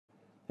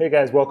Hey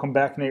guys, welcome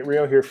back. Nate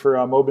Rio here for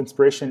MOBE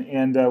Inspiration,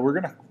 and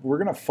we're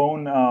gonna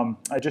phone.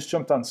 I just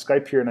jumped on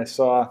Skype here, and I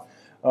saw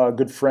a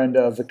good friend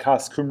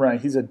Vikas Kumrai.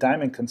 He's a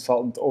diamond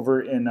consultant over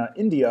in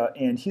India,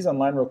 and he's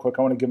online real quick.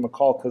 I want to give him a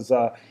call because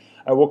I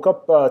woke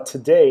up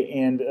today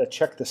and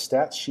checked the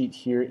stats sheet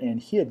here, and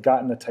he had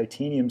gotten a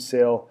titanium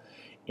sale.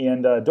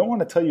 And don't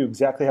want to tell you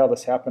exactly how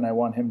this happened. I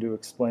want him to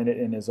explain it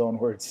in his own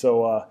words.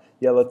 So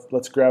yeah,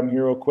 let's grab him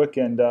here real quick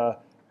and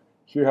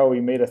hear how he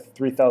made a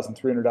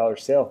 $3,300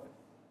 sale.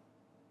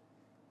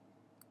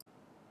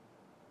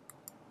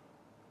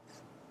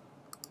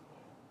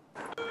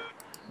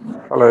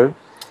 Hello.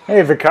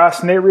 Hey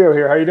Vikas, Nate Rio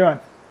here. How you doing?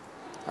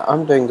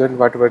 I'm doing good.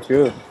 What about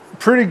you?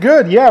 Pretty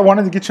good. Yeah, I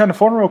wanted to get you on the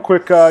phone real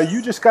quick. You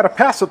just got a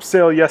pass-up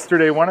sale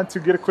yesterday. Wanted to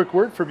get a quick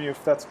word from you,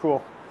 if that's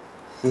cool.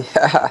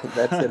 Yeah,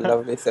 that's a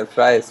lovely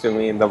surprise to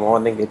me in the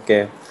morning it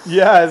came.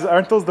 Yeah,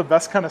 aren't those the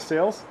best kind of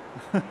sales?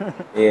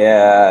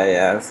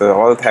 Yeah.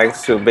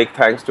 So big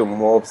thanks to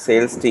MOBE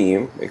sales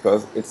team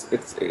because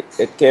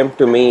it came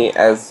to me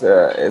as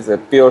a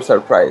pure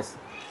surprise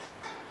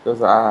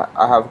because I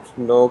have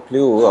no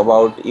clue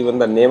about even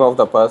the name of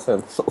the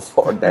person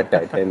for that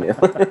titanium.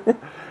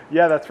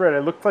 Yeah, that's right.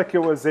 It looked like it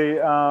was a.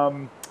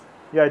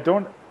 Yeah,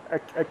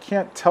 I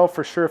can't tell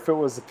for sure if it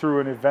was through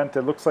an event.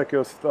 It looks like it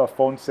was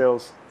phone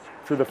sales.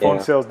 Through the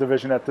phone sales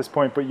division at this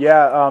point. But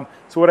yeah,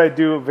 so what I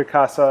do,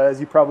 Vikas, as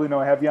you probably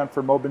know, I have you on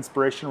for MOBE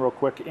Inspiration real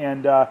quick.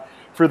 And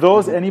for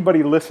those,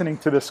 anybody listening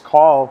to this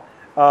call,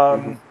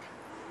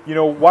 you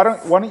know, why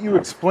don't you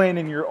explain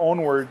in your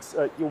own words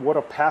what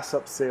a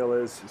pass-up sale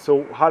is?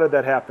 So how did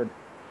that happen?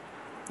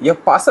 Your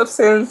pass-up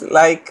sales,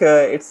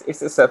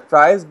 it's a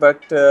surprise, but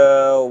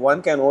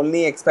one can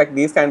only expect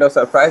these kind of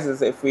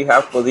surprises if we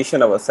have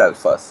positioned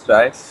ourselves first,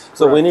 right?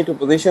 So we need to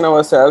position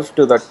ourselves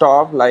to the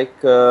top. Like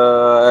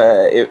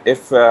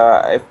if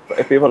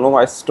people know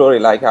my story,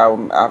 like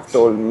I've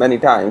told many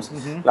times,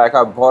 like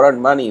I borrowed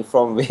money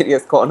from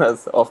various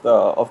corners of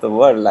the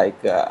world.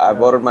 Like I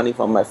borrowed money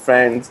from my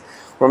friends,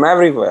 from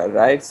everywhere,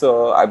 right?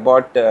 So I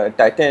bought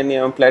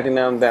titanium,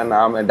 platinum. Then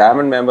I'm a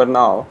diamond member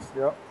now.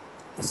 Yep.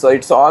 So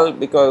it's all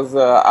because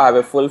I have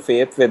a full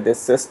faith with this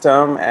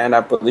system and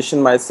I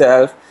position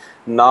myself.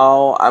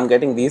 Now I'm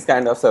getting these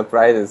kind of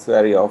surprises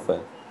very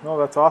often. No,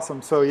 that's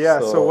awesome. So yeah,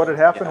 so what had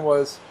happened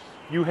was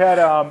you had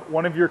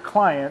one of your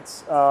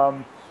clients,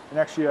 and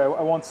actually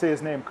I won't say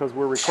his name because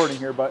we're recording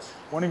here, but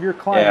one of your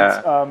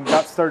clients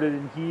got started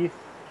and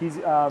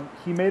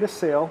he made a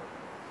sale,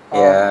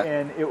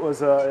 and it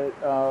was a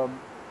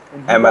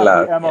and he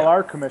MLR, got the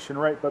MLR commission,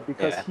 right? But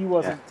because he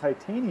wasn't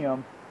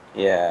titanium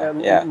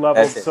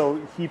level,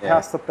 so he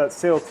passed up that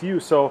sale to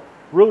you. So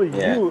really,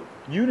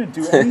 you didn't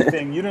do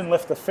anything. You didn't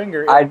lift a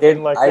finger. I did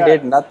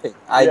nothing.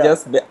 I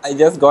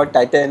just got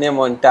titanium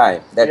on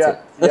time. That's it.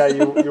 Yeah,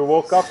 you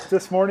woke up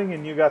this morning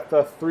and you got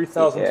the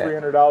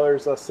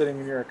 $3,300 sitting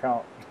in your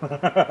account.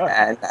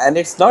 and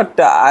it's not.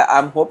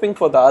 I'm hoping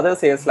for the other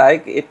sales.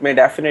 Like it may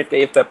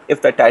definitely, if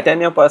the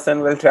titanium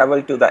person will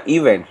travel to the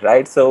event,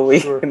 right? So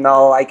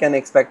now I can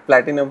expect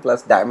platinum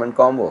plus diamond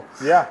combo.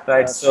 Yeah.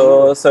 Right.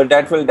 So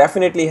that will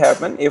definitely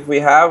happen if we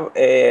have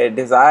a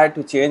desire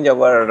to change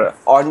our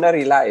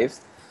ordinary lives.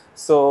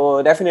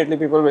 So definitely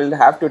people will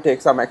have to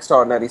take some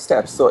extraordinary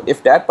steps. So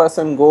if that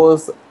person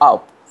goes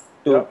up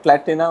to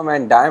platinum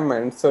and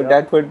diamond, so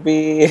that would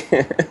be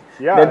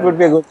that would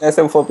be a good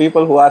lesson for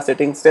people who are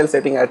still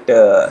sitting at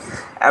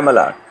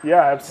MLR.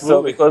 Yeah,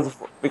 absolutely. So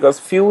because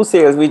few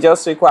sales, we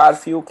just require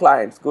few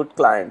clients, good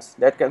clients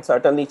that can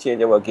certainly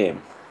change our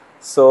game.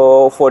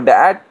 So for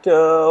that,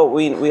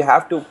 we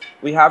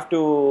have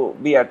to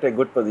be at a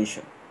good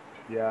position.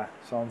 Yeah,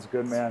 sounds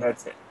good, man.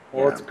 That's it.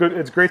 Well, it's good.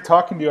 It's great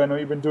talking to you. I know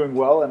you've been doing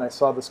well, and I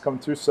saw this come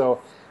through.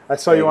 So I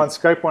saw you on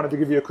Skype. Wanted to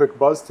give you a quick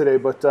buzz today,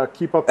 but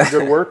keep up the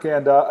good work.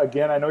 And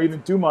again, I know you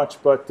didn't do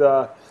much, but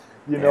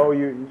you know,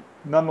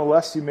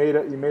 nonetheless you made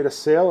a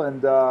sale,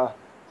 and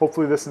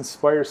hopefully this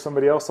inspires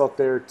somebody else out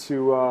there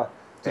to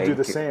do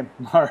the same.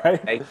 All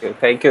right.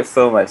 Thank you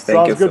so much.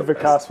 Sounds good,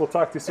 Vikas. We'll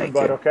talk to you soon,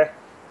 bud. Okay.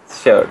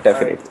 Sure,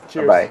 definitely.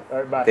 Cheers. Bye. All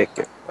right, bye. Take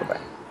care. Bye-bye.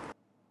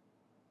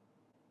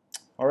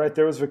 All right,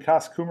 there was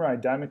Vikas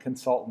Kumrai, diamond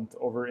consultant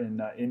over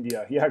in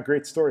India. Yeah,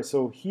 great story.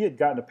 So he had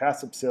gotten a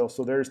pass-up sale.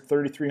 So there's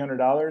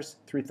 $3,300,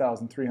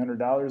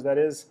 $3,300 that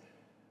is,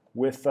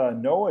 with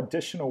no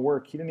additional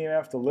work. He didn't even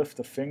have to lift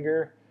a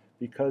finger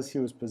because he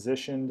was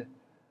positioned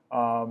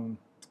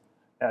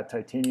at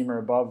titanium or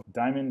above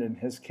diamond in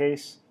his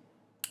case.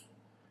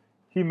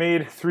 He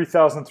made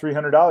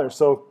 $3,300.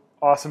 So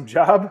awesome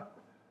job.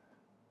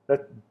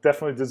 That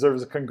definitely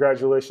deserves a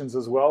congratulations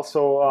as well.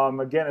 So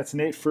again, it's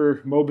Nate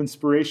for MOBE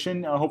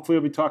Inspiration. Hopefully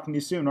I'll be talking to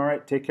you soon. All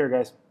right, take care,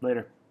 guys.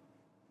 Later.